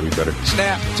better. I got to be better.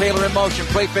 Snap. Taylor in motion.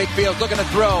 Play fake Fields. Looking to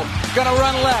throw. Going to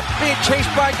run left. Being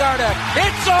chased by Gardeck.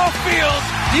 It's all Fields.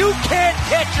 You can't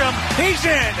catch him. He's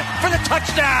in for the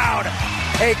touchdown.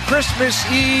 A Christmas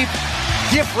Eve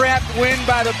gift-wrapped win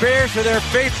by the Bears for their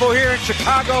faithful here in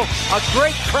Chicago. A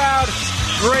great crowd.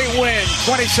 Great win,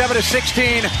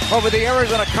 27-16 over the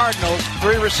Arizona Cardinals.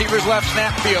 3 receivers left,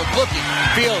 snap, Fields looking,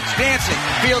 Fields dancing,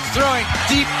 Fields throwing,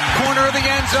 deep corner of the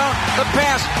end zone. The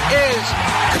pass is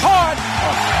caught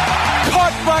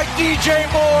by DJ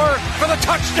Moore for the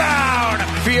touchdown.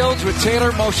 Fields with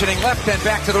Taylor motioning left, then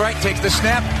back to the right, takes the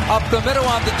snap, up the middle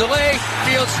on the delay.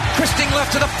 Fields twisting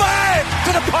left to the 5,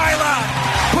 to the pylon,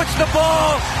 puts the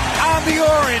ball on the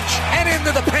orange and into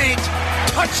the paint.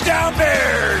 Touchdown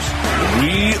Bears!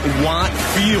 We want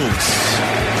Fields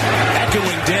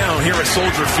echoing down here at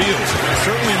Soldier Field.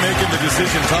 Certainly making the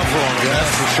decision tougher on him,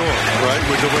 that's for sure, right,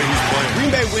 with the way he's playing.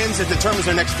 Green Bay wins, it determines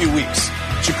their next few weeks.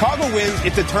 Chicago wins,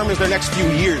 it determines their next few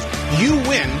years. You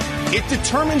win, it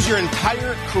determines your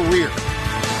entire career.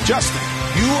 Justin,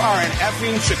 you are an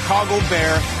effing Chicago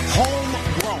Bear,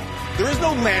 homegrown. There is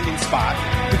no landing spot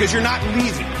because you're not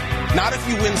leaving. Not if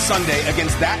you win Sunday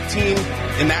against that team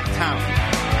in that town.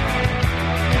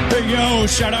 There you go.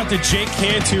 Shout out to Jake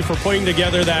Cantu for putting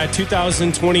together that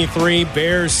 2023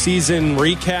 Bears season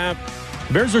recap.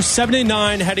 Bears are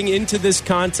 7-9 heading into this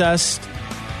contest.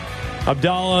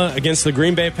 Abdalla against the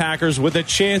Green Bay Packers with a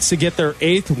chance to get their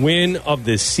 8th win of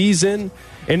this season.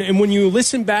 And when you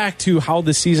listen back to how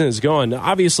the season has gone,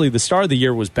 obviously the start of the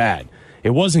year was bad.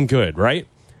 It wasn't good, right?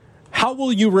 How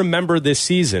will you remember this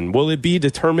season? Will it be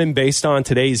determined based on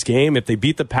today's game? If they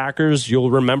beat the Packers, you'll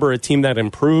remember a team that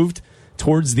improved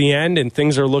towards the end and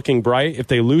things are looking bright. If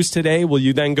they lose today, will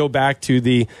you then go back to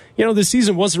the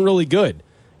season wasn't really good?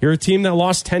 You're a team that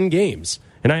lost 10 games.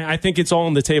 And I think it's all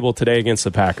on the table today against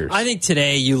the Packers. I think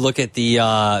today you look at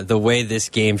the way this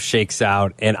game shakes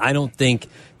out, and I don't think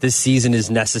this season is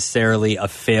necessarily a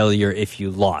failure if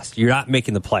you lost. You're not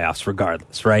making the playoffs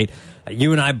regardless, right?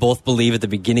 You and I both believe at the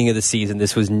beginning of the season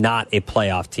this was not a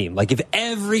playoff team. Like, if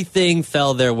everything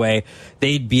fell their way,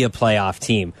 they'd be a playoff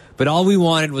team. But all we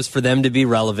wanted was for them to be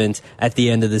relevant at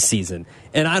the end of the season.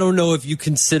 And I don't know if you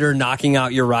consider knocking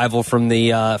out your rival from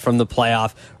the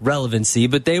playoff relevancy,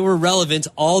 but they were relevant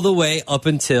all the way up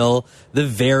until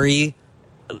the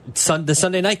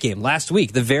Sunday night game last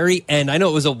week, the very end. I know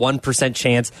it was a 1%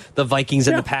 chance the Vikings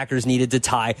and the Packers needed to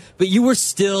tie, but you were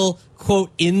still,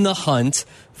 quote, in the hunt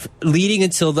leading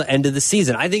until the end of the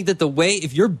season. I think that the way,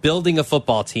 if you're building a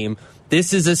football team,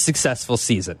 this is a successful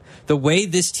season. The way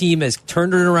this team has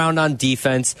turned it around on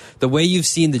defense, the way you've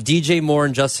seen the DJ Moore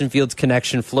and Justin Fields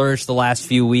connection flourish the last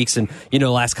few weeks and,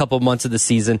 last couple of months of the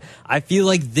season, I feel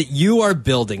like that you are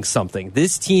building something.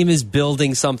 This team is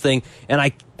building something, and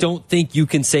I don't think you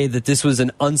can say that this was an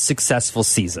unsuccessful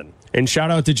season. And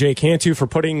shout out to Jay Cantu for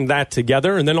putting that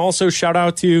together. And then also shout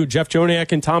out to Jeff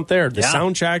Joniak and Tom Thayer. The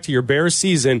soundtrack to your Bears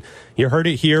season. You heard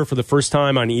it here for the first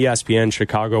time on ESPN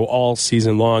Chicago all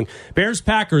season long.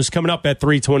 Bears-Packers coming up at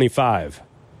 3:25.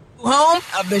 Home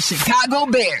of the Chicago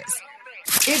Bears.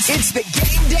 It's the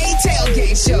Game Day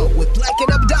Tailgate Show with Bleck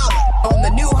and Abdalla on the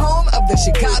new home of the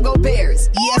Chicago Bears,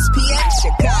 ESPN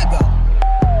Chicago.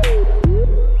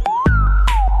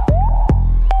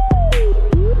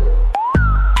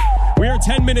 We are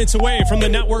 10 minutes away from the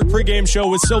network pregame show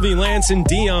with Sylvie Lance and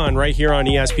Dion right here on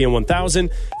ESPN 1000.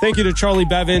 Thank you to Charlie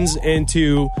Bevins and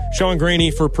to Sean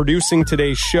Graney for producing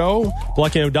today's show.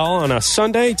 Bleck and Abdalla on a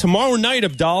Sunday. Tomorrow night,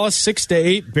 Abdalla, 6 to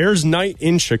 8, Bears night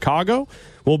in Chicago.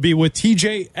 We'll be with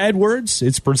TJ Edwards.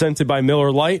 It's presented by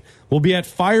Miller Lite. We'll be at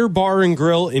Fire Bar and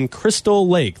Grill in Crystal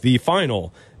Lake, the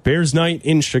final Bears night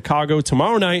in Chicago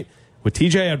tomorrow night, with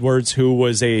TJ Edwards, who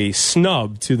was a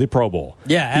snub to the Pro Bowl.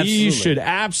 Yeah, absolutely. He should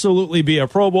absolutely be a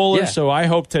Pro Bowler, so I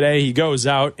hope today he goes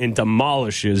out and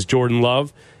demolishes Jordan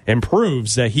Love and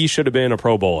proves that he should have been a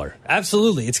Pro Bowler.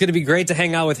 Absolutely. It's going to be great to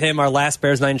hang out with him. Our last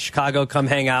Bears night in Chicago. Come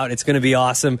hang out. It's going to be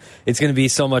awesome. It's going to be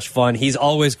so much fun. He's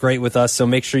always great with us, so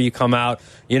make sure you come out.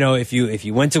 If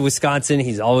you went to Wisconsin,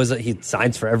 he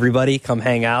signs for everybody. Come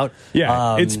hang out.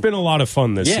 Yeah, it's been a lot of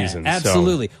fun this season.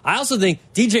 Absolutely. So. I also think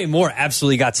DJ Moore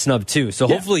absolutely got snubbed too. So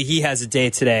hopefully he has a day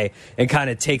today and kind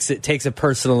of takes it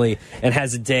personally and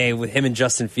has a day with him and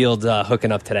Justin Fields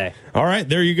hooking up today. All right,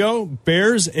 there you go.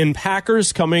 Bears and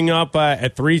Packers coming up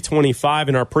at 3:25,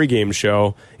 and our pregame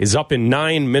show is up in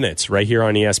 9 minutes right here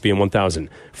on ESPN 1000.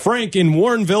 Frank in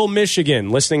Warrenville, Michigan,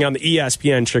 listening on the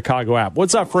ESPN Chicago app.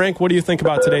 What's up, Frank? What do you think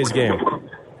about today's game?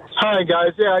 Hi,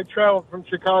 guys. Yeah, I traveled from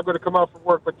Chicago to come out for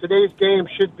work, but today's game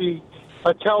should be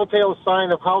a telltale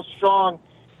sign of how strong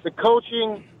the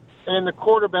coaching and the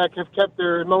quarterback have kept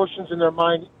their emotions in their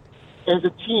mind as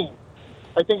a team.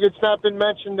 I think it's not been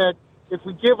mentioned that if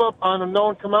we give up on a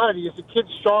known commodity, is the kid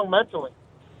strong mentally?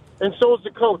 And so is the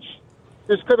coach.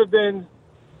 This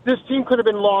team could have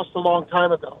been lost a long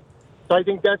time ago. So I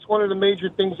think that's one of the major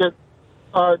things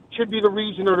that should be the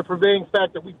reason or the prevailing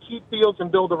fact that we keep Fields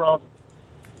and build around him.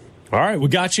 All right, we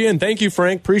got you in. Thank you,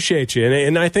 Frank. Appreciate you.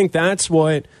 And I think that's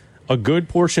what a good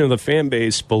portion of the fan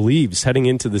base believes heading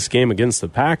into this game against the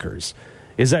Packers,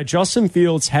 is that Justin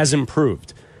Fields has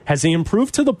improved. Has he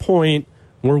improved to the point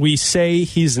where we say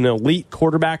he's an elite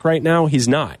quarterback right now? He's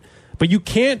not. But you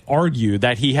can't argue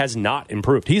that he has not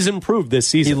improved. He's improved this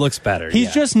season. He looks better.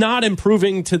 He's just not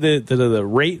improving to the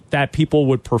rate that people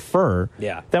would prefer.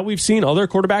 Yeah. That we've seen other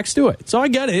quarterbacks do it. So I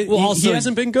get it. Well, he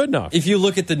hasn't been good enough. If you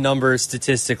look at the numbers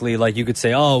statistically, like you could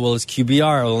say, oh, well, his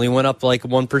QBR only went up like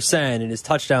 1% and his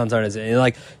touchdowns aren't as... And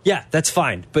like, yeah, that's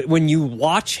fine. But when you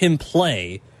watch him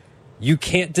play, you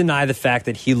can't deny the fact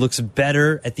that he looks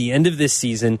better at the end of this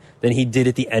season than he did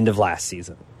at the end of last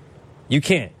season. You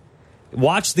can't.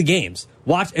 Watch the games.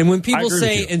 And when people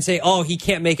say, oh, he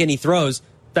can't make any throws,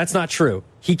 that's not true.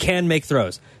 He can make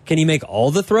throws. Can he make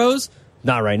all the throws?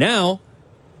 Not right now.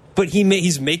 But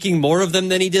he's making more of them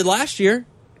than he did last year.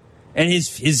 And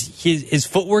his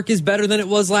footwork is better than it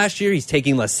was last year. He's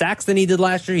taking less sacks than he did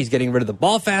last year. He's getting rid of the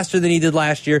ball faster than he did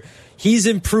last year. He's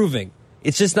improving.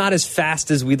 It's just not as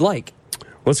fast as we'd like.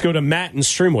 Let's go to Matt in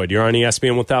Streamwood. You're on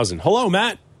ESPN 1000. Hello,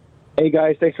 Matt. Hey,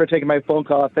 guys. Thanks for taking my phone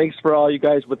call. Thanks for all you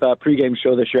guys with the pregame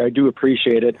show this year. I do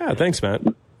appreciate it. Yeah, thanks, Matt.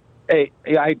 Hey,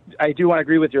 I do want to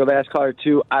agree with your last caller,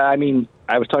 too. I mean,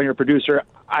 I was telling your producer,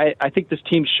 I think this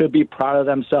team should be proud of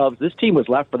themselves. This team was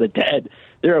left for the dead.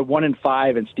 They're at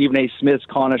 1-5, and Stephen A. Smith's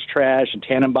calling us trash, and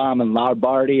Tannenbaum and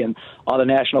Loudbarty and all the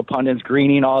national pundits,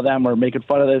 Greening, all of them were making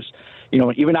fun of this. You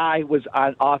know, even I was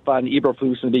off on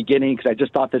Eberflus in the beginning because I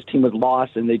just thought this team was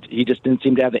lost, and he just didn't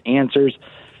seem to have the answers.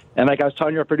 And like I was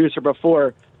telling your producer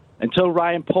before, until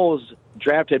Ryan Poles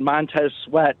drafted Montez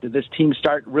Sweat, did this team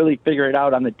start really figure it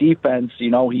out on the defense? You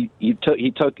know, he took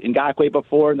Ngakoue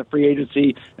before in the free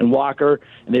agency and Walker,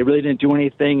 and they really didn't do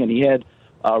anything. And he had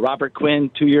Robert Quinn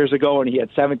 2 years ago, and he had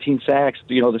 17 sacks,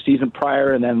 you know, the season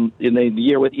prior. And then in the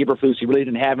year with Eberflus, he really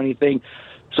didn't have anything.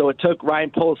 So it took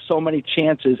Ryan Poles so many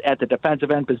chances at the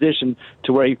defensive end position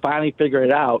to where he finally figured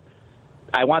it out.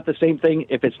 I want the same thing.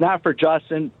 If it's not for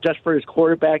Justin, just for his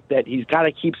quarterback, that he's got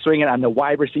to keep swinging on the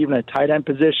wide receiver and the tight end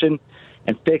position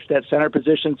and fix that center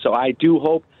position. So I do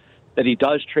hope that he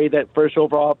does trade that first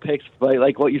overall picks,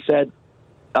 like what you said,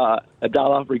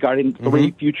 Abdalla, regarding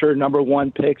 3 future number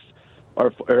 1 picks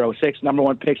or 6 number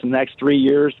 1 picks in the next 3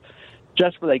 years,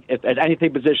 just for at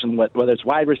anything position, whether it's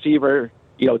wide receiver,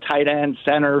 you know, tight end,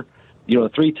 center, you know,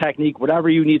 3 technique, whatever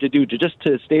you need to do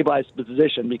to stabilize the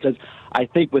position, because I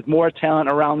think with more talent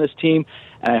around this team,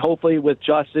 and hopefully with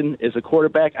Justin as a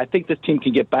quarterback, I think this team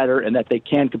can get better and that they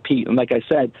can compete. And like I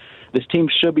said, this team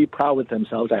should be proud with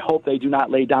themselves. I hope they do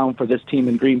not lay down for this team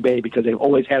in Green Bay, because they've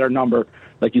always had our number.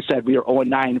 Like you said, we are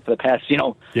 0-9 for the past,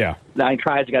 9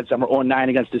 tries against them. We're 0-9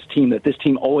 against this team, that this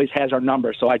team always has our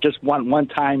number. So I just want one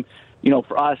time,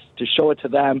 for us to show it to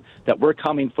them that we're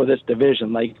coming for this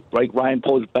division. Like Ryan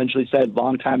Poles eventually said a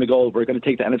long time ago, we're going to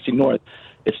take the NFC North.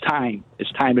 It's time.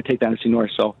 It's time to take the NFC North.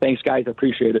 So thanks, guys. I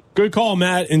appreciate it. Good call,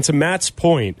 Matt. And to Matt's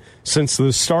point, since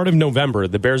the start of November,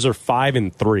 the Bears are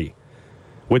 5-3.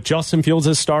 With Justin Fields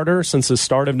as starter, since the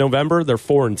start of November, they're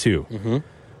 4-2. Mm-hmm.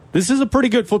 This is a pretty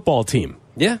good football team.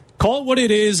 Yeah. Call it what it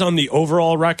is on the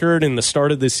overall record in the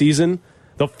start of the season.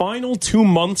 The final 2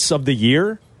 months of the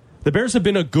year, the Bears have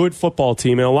been a good football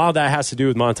team, and a lot of that has to do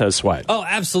with Montez Sweat. Oh,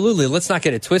 absolutely. Let's not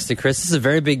get it twisted, Chris. This is a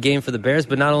very big game for the Bears,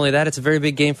 but not only that, it's a very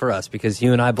big game for us, because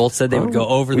you and I both said they would go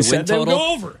over the win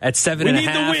total at 7.5. We need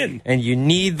the win. And you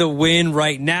need the win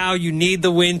right now. You need the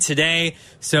win today,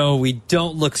 so we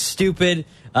don't look stupid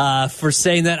for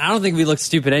saying that. I don't think we look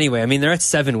stupid anyway. I mean, they're at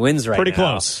 7 wins right now.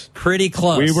 Pretty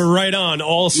close. We were right on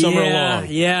all summer long.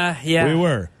 Yeah. We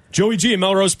were. Joey G in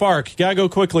Melrose Park. Gotta go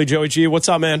quickly, Joey G. What's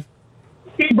up, man?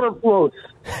 Eberflus.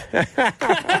 I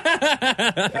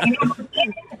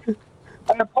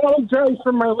apologize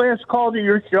for my last call to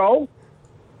your show.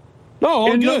 No,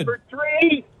 all good. Number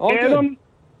 3, all Adam.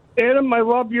 Good. Adam, I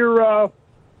love your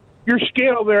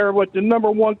scale there with the number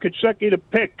 1 consecutive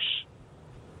picks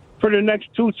for the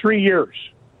next 2-3 years.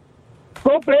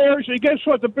 Go Bears! And guess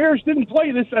what? The Bears didn't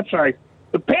play this. I'm sorry.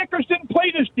 The Packers didn't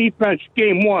play this defense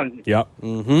game 1. Yep.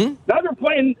 Mm-hmm. Now they're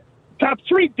playing top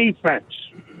 3 defense.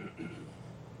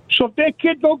 So if that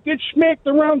kid don't get smacked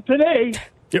around today,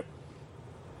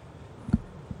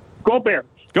 Go Bears.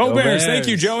 Go Bears. Thank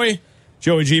you, Joey.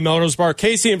 Joey G. Melrose Park.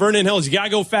 Casey and Vernon Hills, you got to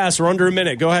go fast. We're under a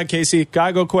minute. Go ahead, Casey. Got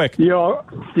to go quick.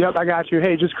 Yep, I got you.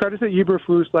 Hey, just credit to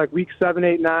Eberflus, like week 7,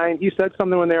 8, 9. He said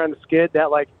something when they were on the skid that,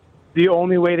 like, the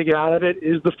only way to get out of it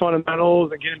is the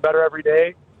fundamentals and getting better every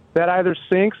day. That either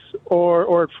sinks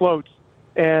or it floats.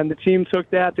 And the team took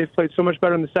that. They've played so much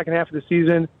better in the second half of the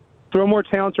season. Throw more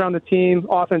talent around the team,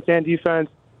 offense and defense.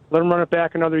 Let them run it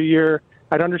back another year.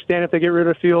 I'd understand if they get rid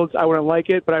of Fields. I wouldn't like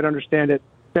it, but I'd understand it.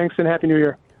 Thanks, and Happy New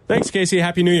Year. Thanks, Casey.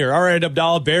 Happy New Year. All right,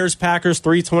 Abdalla, Bears, Packers,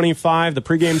 3:25. The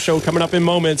pregame show coming up in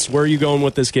moments. Where are you going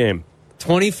with this game?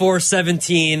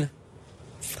 24-17.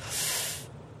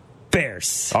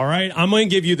 Bears. All right, I'm going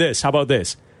to give you this. How about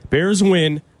this? Bears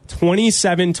win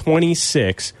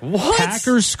 27-26. What?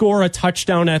 Packers score a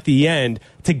touchdown at the end.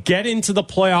 To get into the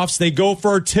playoffs, they go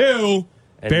for 2.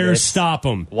 And Bears stop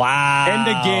them. Wow. End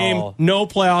of game. No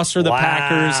playoffs for the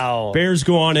Packers. Bears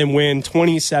go on and win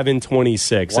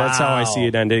 27-26. That's how I see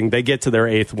it ending. They get to their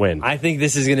 8th win. I think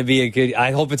this is going to be a good.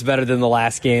 I hope it's better than the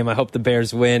last game. I hope the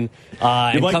Bears win.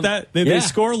 You like that? They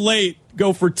score late,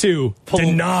 go for 2.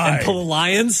 Deny. And pull the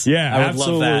Lions? Yeah, I would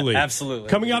absolutely. love that. Absolutely.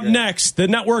 Coming up next, the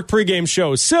network pregame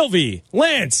show. Sylvie,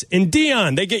 Lance, and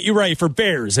Dion. They get you ready for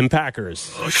Bears and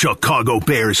Packers. Chicago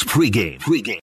Bears pregame.